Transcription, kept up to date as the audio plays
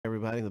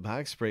dividing the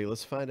box break.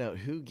 Let's find out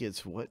who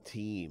gets what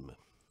team.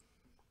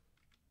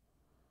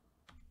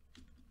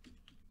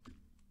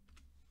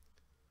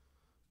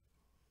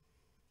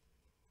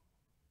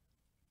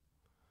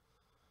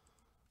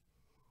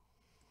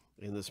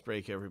 In this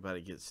break,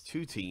 everybody gets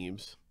 2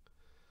 teams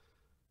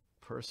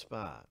per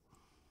spot.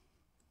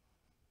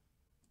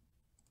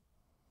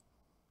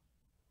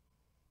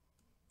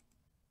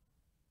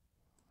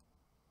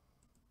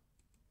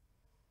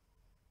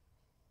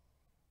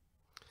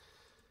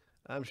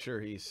 I'm sure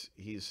he's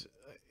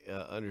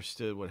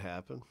understood what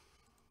happened.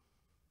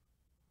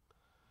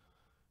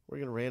 We're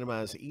going to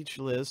randomize each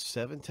list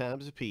 7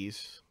 times a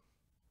piece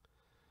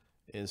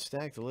and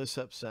stack the lists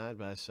up side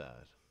by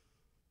side.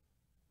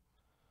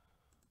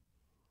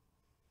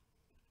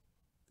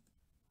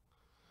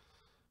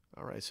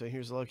 All right, so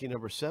here's lucky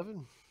number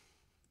 7.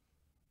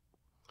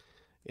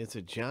 It's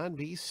a John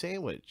B.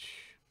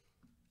 sandwich.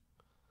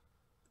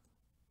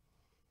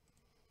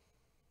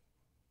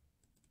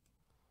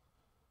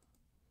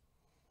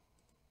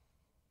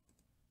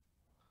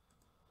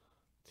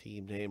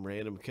 Team name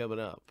random coming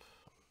up.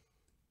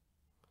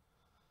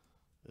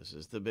 This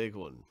is the big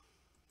one.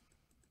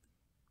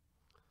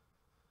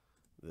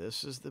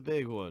 This is the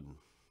big one.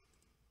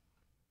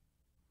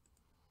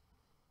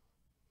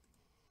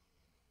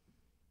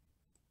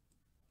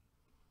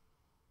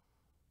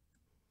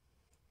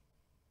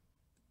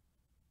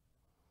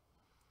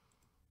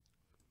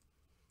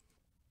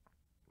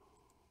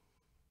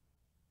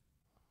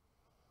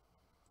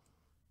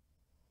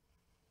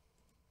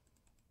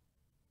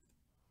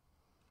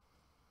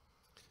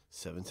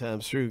 Seven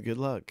times through. Good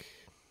luck.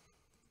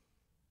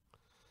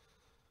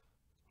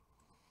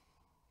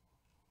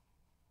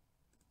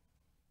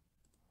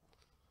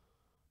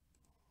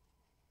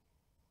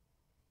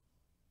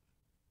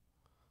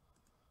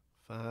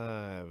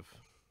 Five.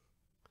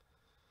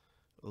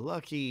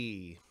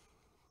 Lucky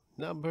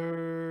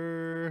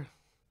number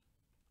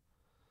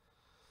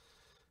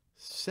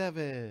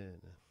 7.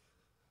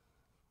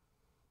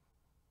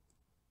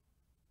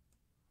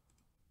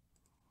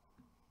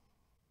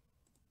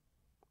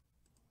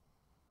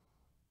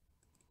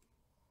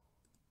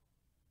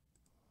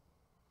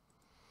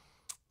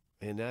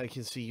 And now you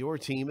can see your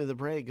team in the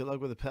break. Good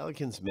luck with the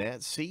Pelicans,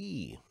 Matt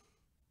C.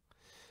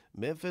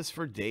 Memphis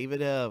for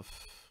David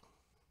F.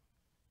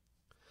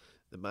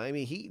 The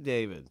Miami Heat,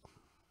 David.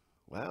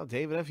 Wow,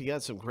 David F., you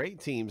got some great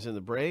teams in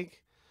the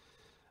break.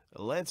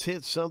 Let's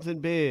hit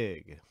something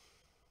big.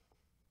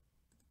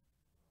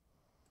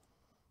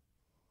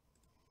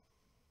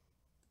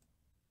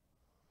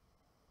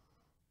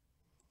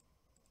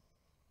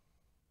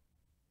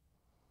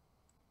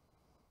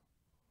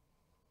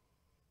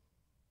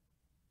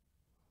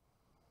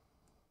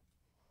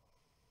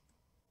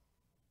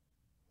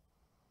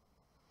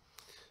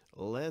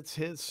 Let's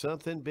hit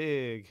something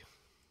big.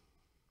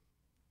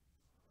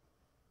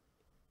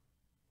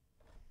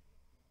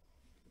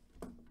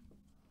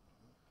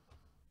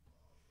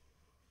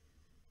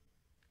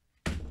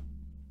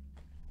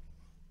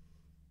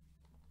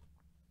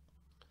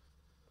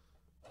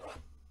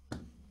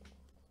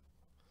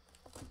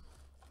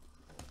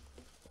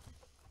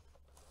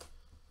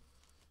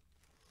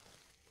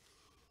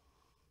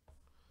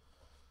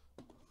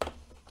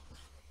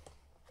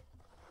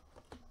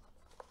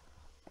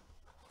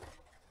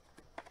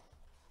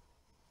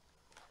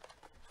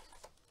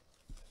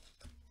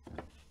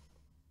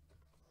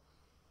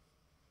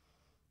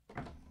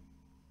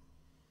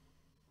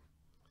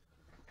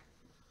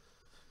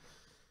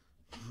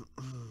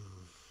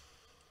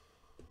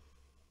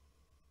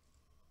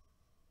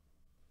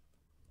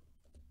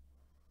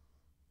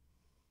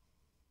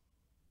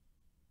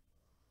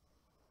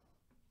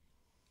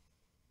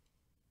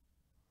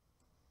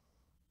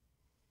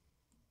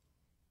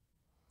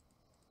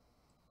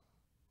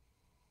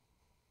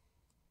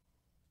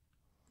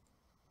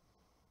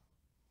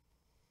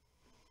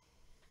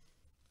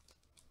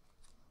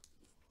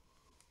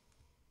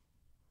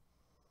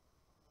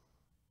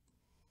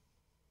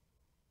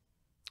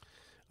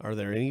 Are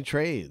there any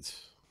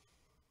trades?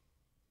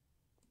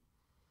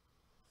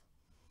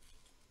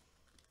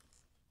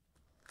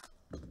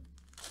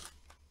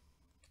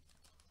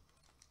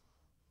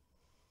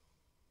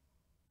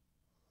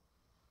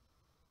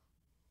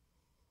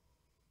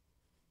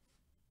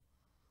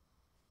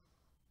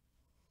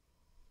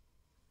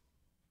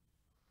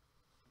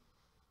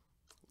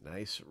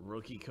 Nice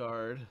rookie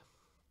card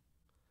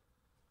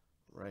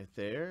right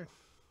there.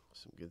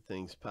 Some good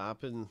things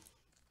popping.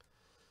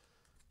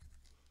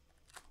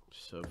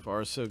 So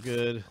far, so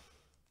good.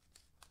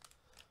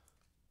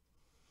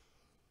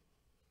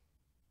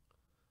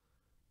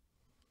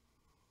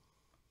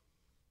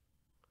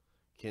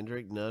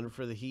 Kendrick Nunn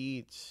for the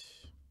Heat.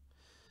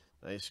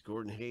 Nice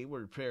Gordon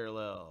Hayward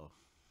parallel.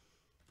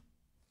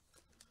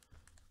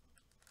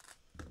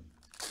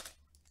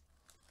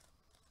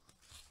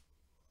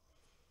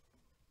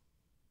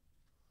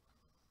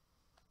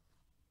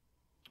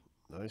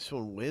 Nice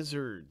one,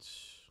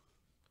 Wizards.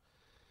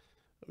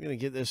 I'm going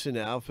to get this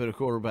into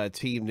alphabetical order by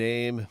team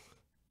name.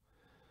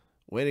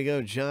 Way to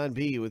go, John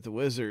B. with the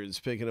Wizards,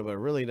 picking up a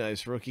really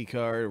nice rookie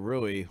card,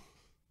 Rui.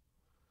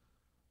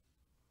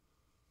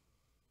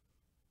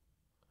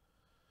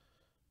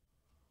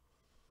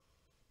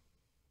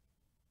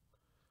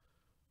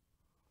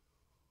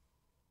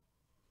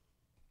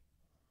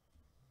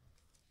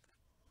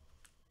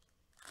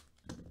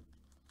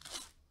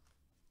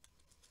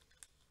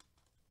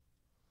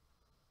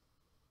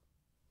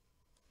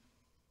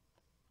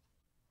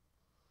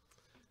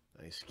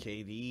 Nice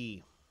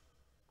KD.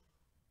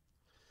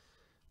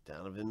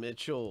 Donovan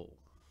Mitchell.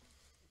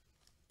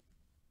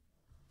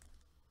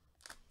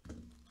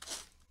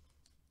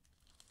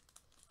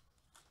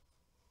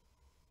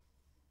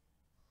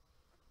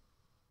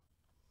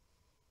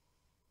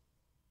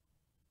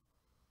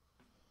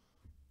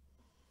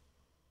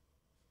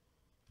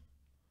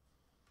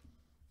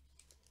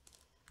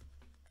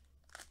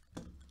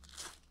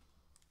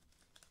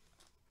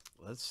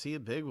 Let's see a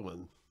big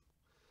one.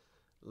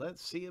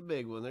 Let's see a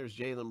big one. There's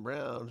Jaylen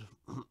Brown.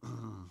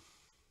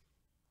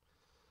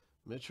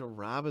 Mitchell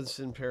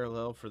Robinson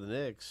parallel for the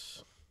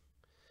Knicks.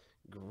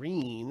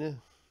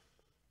 Green.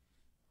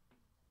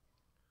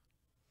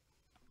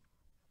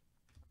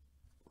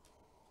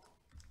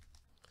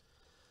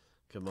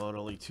 Come on,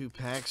 only 2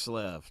 packs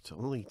left.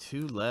 Only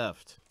 2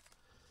 left.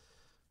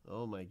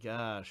 Oh my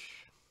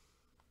gosh.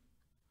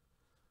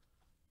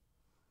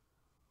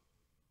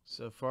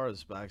 So far,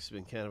 this box has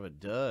been kind of a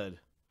dud.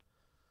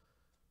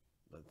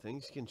 But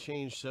things can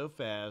change so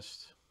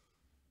fast.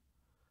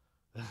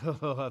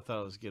 Oh, I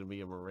thought it was going to be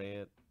a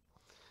Morant.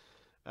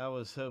 I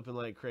was hoping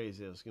like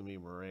crazy it was going to be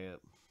Morant.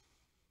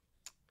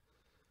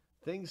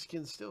 Things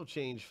can still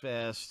change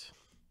fast.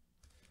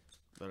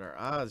 But our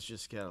odds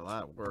just got a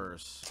lot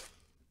worse.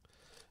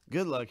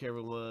 Good luck,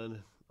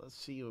 everyone. Let's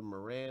see a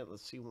Morant.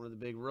 Let's see one of the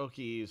big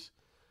rookies.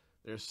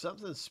 There's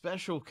something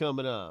special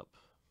coming up.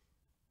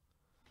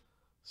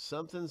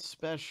 Something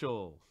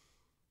special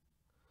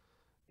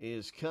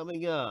is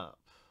coming up.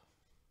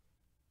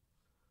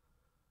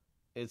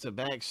 It's a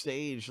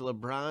backstage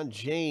LeBron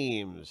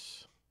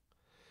James.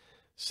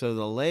 So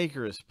the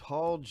Lakers,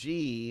 Paul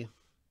G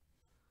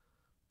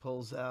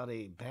pulls out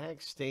a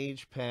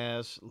backstage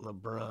pass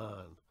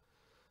LeBron.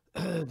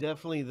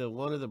 Definitely the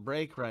one of the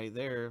break right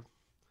there.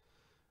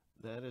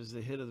 That is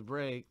the hit of the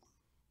break.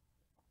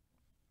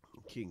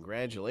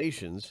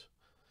 Congratulations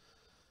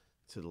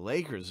to the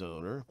Lakers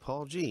owner,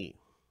 Paul G.